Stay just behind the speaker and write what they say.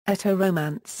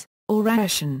Rhaeto-Romance, or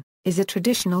Rhaetian, is a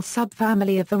traditional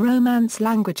subfamily of the Romance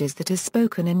languages that is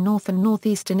spoken in north and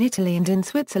northeastern Italy and in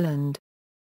Switzerland.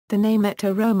 The name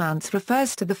Rhaeto-Romance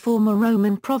refers to the former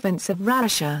Roman province of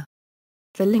Rhaetia.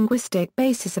 The linguistic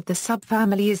basis of the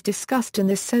subfamily is discussed in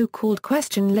the so-called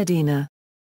Questione Ladina.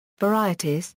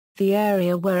 Varieties: the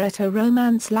area where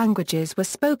Rhaeto-Romance languages were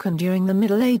spoken during the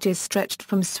Middle Ages stretched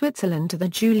from Switzerland to the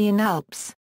Julian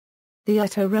Alps. The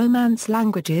Rhaeto-Romance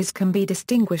languages can be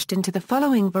distinguished into the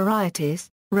following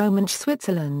varieties: Romansh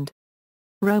Switzerland.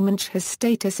 Romansh has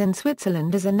status in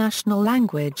Switzerland as a national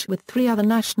language with 3 other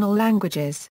national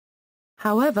languages.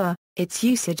 However, its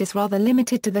usage is rather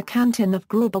limited to the canton of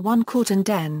Graubuy Court and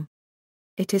Den.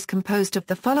 It is composed of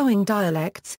the following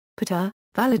dialects: Putter,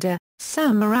 Valida,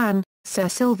 Saint-Marin, Sir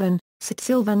Sylvan,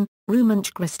 Sit-Sylvan,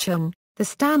 Romansh Christian, the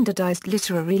standardized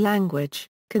literary language,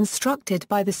 constructed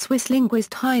by the Swiss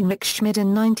linguist Heinrich Schmid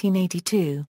in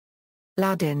 1982.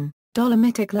 Ladin,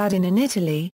 Dolomitic Ladin in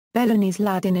Italy, Bellunese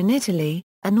Ladin in Italy,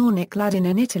 Anornic Ladin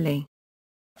in Italy.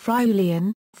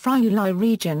 Friulian, Friuli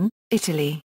region,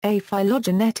 Italy. A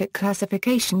phylogenetic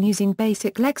classification using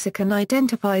basic lexicon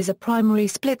identifies a primary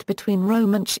split between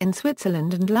Romansh in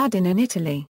Switzerland and Ladin in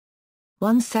Italy.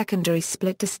 One secondary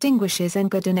split distinguishes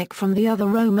Engadinic from the other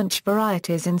Romansh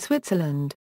varieties in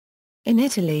Switzerland. In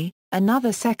Italy,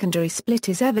 another secondary split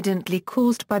is evidently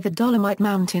caused by the Dolomite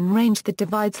mountain range that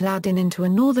divides Ladin into a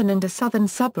northern and a southern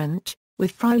subbranch,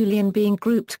 with Friulian being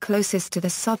grouped closest to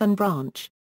the southern branch.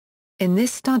 In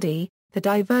this study, the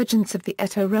divergence of the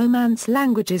Rhaeto-Romance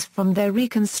languages from their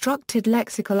reconstructed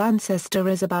lexical ancestor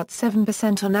is about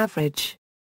 7% on average.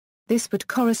 This would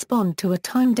correspond to a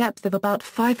time depth of about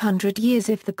 500 years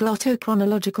if the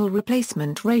glottochronological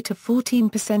replacement rate of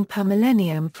 14% per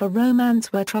millennium for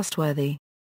Romance were trustworthy.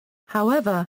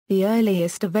 However, the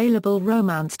earliest available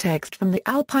Romance text from the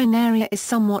Alpine area is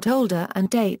somewhat older and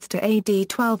dates to AD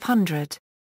 1200.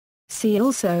 See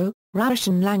also,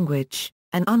 Rhaetian language,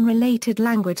 an unrelated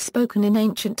language spoken in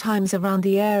ancient times around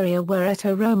the area where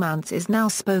Rhaeto-Romance is now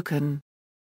spoken.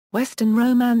 Western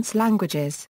Romance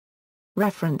languages.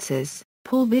 References: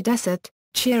 Paul Videsat,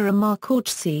 Chiara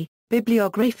Marcorsi,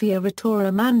 Bibliographia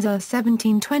Rhaeto-Romanza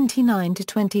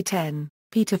 1729-2010,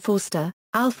 Peter Forster,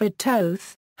 Alfred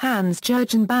Toth,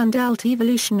 Hans-Jürgen Bandelt.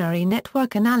 Evolutionary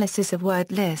Network Analysis of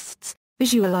Word Lists,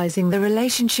 Visualizing the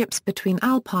Relationships Between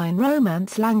Alpine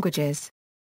Romance Languages.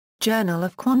 Journal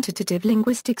of Quantitative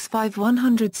Linguistics 5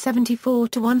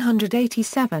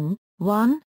 174-187,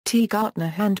 1, T. Gartner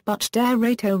Handbuch der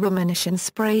Rhaeto-Romanischen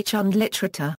Sprache und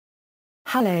Literatur.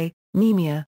 Halle, Nemia,